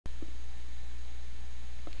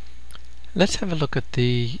Let's have a look at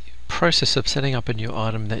the process of setting up a new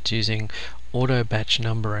item that's using auto batch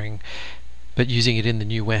numbering, but using it in the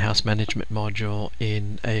new warehouse management module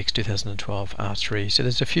in AX 2012 R3. So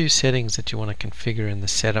there's a few settings that you want to configure in the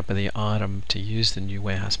setup of the item to use the new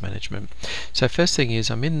warehouse management. So first thing is,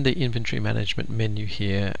 I'm in the inventory management menu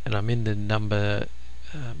here, and I'm in the number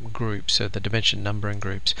group, so the dimension numbering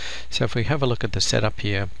groups. So if we have a look at the setup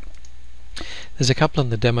here, there's a couple in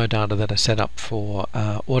the demo data that are set up for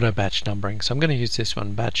auto batch numbering. So I'm going to use this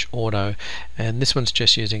one, batch auto, and this one's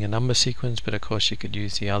just using a number sequence, but of course you could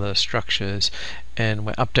use the other structures, and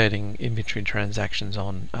we're updating inventory transactions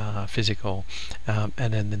on physical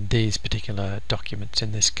and then these particular documents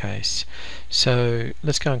in this case. So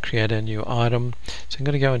let's go and create a new item. So I'm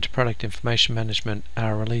going to go into product information management,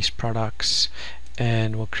 release products,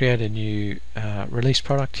 and we'll create a new release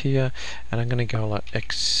product here, and I'm going to go like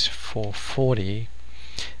X440,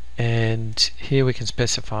 and here we can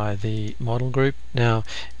specify the model group. Now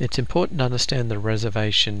it's important to understand the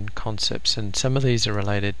reservation concepts, and some of these are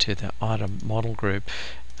related to the item model group.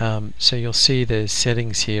 So you'll see there's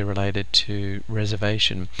settings here related to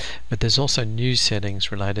reservation, but there's also new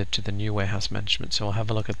settings related to the new warehouse management, so I'll have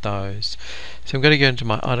a look at those. So I'm going to go into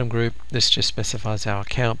my item group. This just specifies our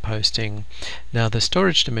account posting. Now the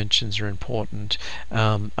storage dimensions are important.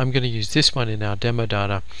 I'm going to use this one in our demo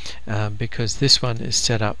data because this one is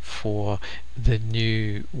set up for the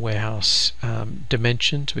new warehouse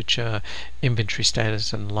dimensions, which are inventory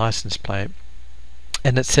status and license plate,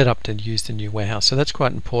 and it's set up to use the new warehouse. So that's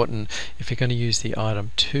quite important if you're going to use the item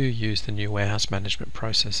to use the new warehouse management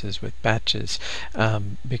processes with batches,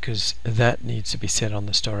 because that needs to be set on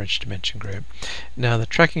the storage dimension group. Now the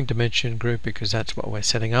tracking dimension group, because that's what we're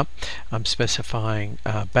setting up, I'm specifying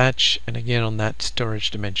batch, and again on that storage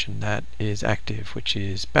dimension that is active, which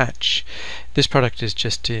is batch. This product is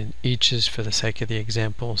just in eaches for the sake of the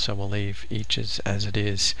example, so we'll leave eaches as it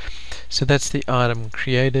is. So that's the item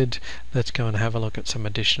created. Let's go and have a look at some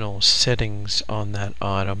additional settings on that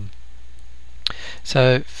item.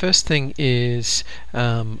 So first thing is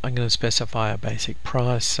I'm going to specify a basic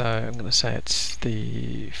price, so I'm going to say it's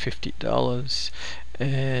the $50,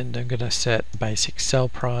 and I'm going to set basic sell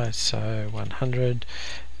price, so 100.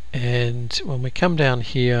 And when we come down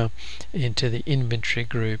here into the inventory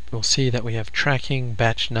group, we'll see that we have tracking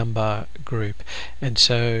batch number group, and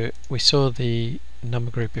so we saw the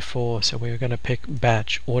number group before, so we were going to pick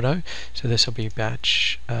batch auto, so this will be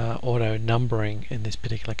batch auto numbering in this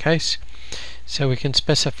particular case. So we can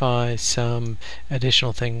specify some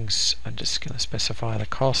additional things. I'm just going to specify the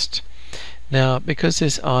cost. Now because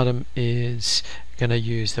this item is going to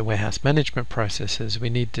use the warehouse management processes,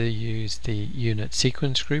 we need to use the unit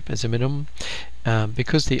sequence group as a minimum.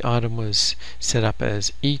 Because the item was set up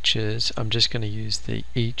as eaches, I'm just going to use the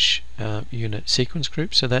each unit sequence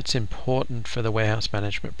group. So that's important for the warehouse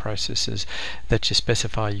management processes, that you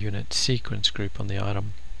specify unit sequence group on the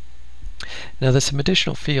item. Now there's some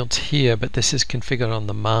additional fields here, but this is configured on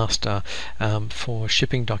the master for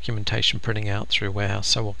shipping documentation printing out through warehouse,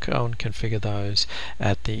 so we'll go and configure those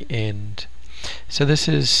at the end. So this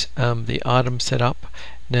is the item setup.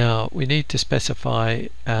 Now we need to specify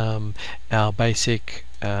our basic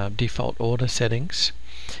default order settings,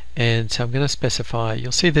 and so I'm going to specify,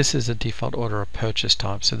 you'll see this is a default order of purchase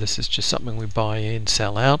type, so this is just something we buy in,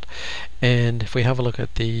 sell out. And if we have a look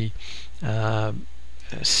at the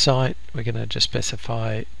site, we're going to just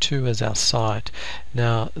specify 2 as our site.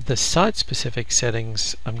 Now the site specific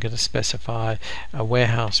settings, I'm going to specify a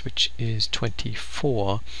warehouse which is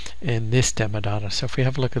 24 in this demo data. So if we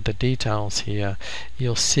have a look at the details here,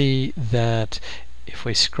 you'll see that if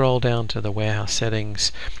we scroll down to the warehouse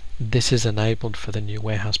settings, this is enabled for the new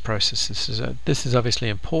warehouse processes. This is obviously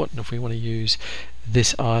important if we want to use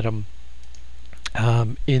this item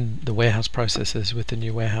in the warehouse processes with the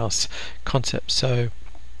new warehouse concept. So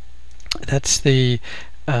that's the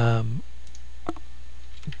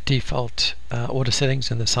default order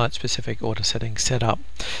settings and the site specific order settings set up.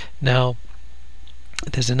 Now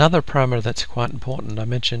there's another parameter that's quite important. I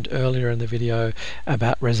mentioned earlier in the video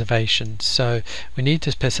about reservations, so we need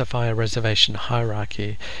to specify a reservation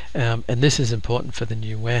hierarchy, and this is important for the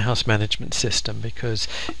new warehouse management system, because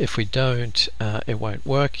if we don't, it won't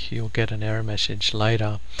work. You'll get an error message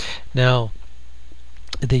later. Now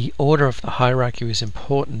the order of the hierarchy is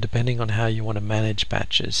important depending on how you want to manage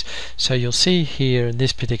batches. So you'll see here in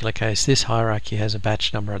this particular case, this hierarchy has a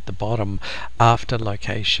batch number at the bottom after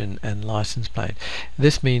location and license plate.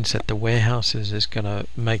 This means that the warehouses is going to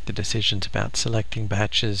make the decisions about selecting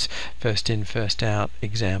batches, first in, first out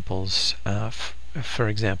examples for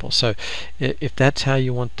example. So if that's how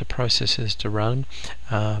you want the processes to run,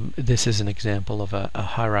 this is an example of a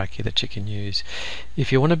hierarchy that you can use.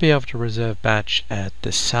 If you want to be able to reserve batch at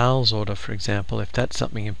the sales order, for example, if that's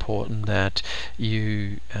something important that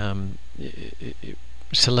you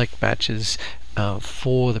select batches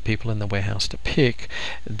for the people in the warehouse to pick,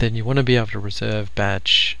 then you want to be able to reserve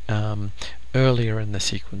batch earlier in the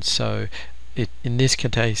sequence. So in this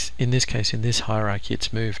case, in this hierarchy,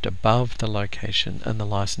 it's moved above the location and the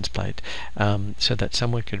license plate, so that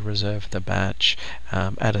someone could reserve the batch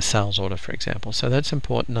at a sales order, for example. So that's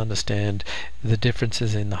important to understand the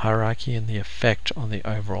differences in the hierarchy and the effect on the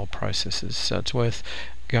overall processes. So it's worth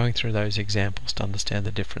going through those examples to understand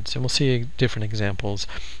the difference. And we'll see different examples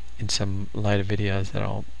in some later videos that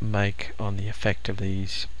I'll make on the effect of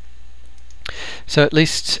these. So at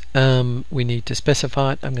least we need to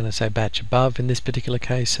specify it. I'm going to say batch above in this particular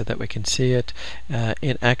case so that we can see it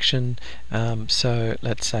in action. So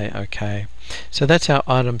let's say OK. So that's our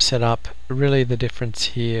item set up. Really the difference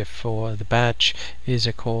here for the batch is,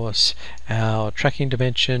 of course, our tracking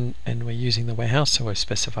dimension, and we're using the warehouse, so we've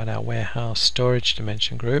specified our warehouse storage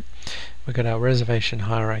dimension group. We've got our reservation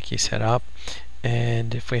hierarchy set up.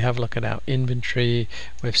 And if we have a look at our inventory,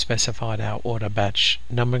 we've specified our order batch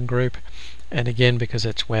numbering group, and again, because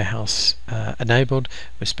it's warehouse enabled,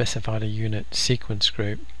 we've specified a unit sequence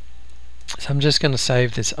group. So I'm just going to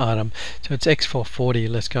save this item. So it's X440.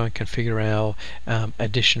 Let's go and configure our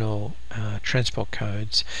additional transport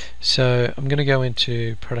codes. So I'm going to go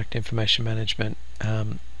into product information management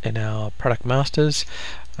in our product masters.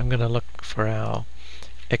 I'm going to look for our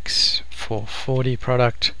X440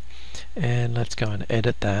 product, and let's go and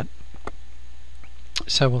edit that.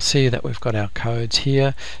 So we'll see that we've got our codes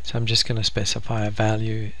here. So I'm just going to specify a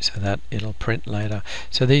value so that it'll print later.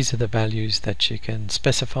 So these are the values that you can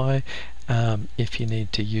specify if you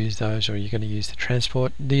need to use those, or you're going to use the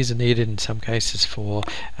transport. These are needed in some cases for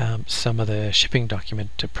some of the shipping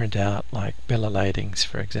document to print out, like bill of ladings,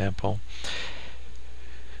 for example.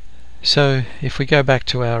 So if we go back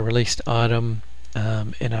to our released item,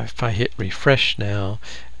 and if I hit refresh now,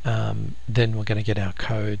 then we're going to get our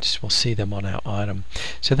codes. We'll see them on our item.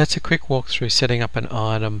 So that's a quick walkthrough setting up an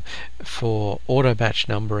item for auto batch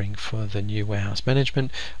numbering for the new warehouse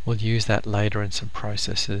management. We'll use that later in some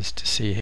processes to see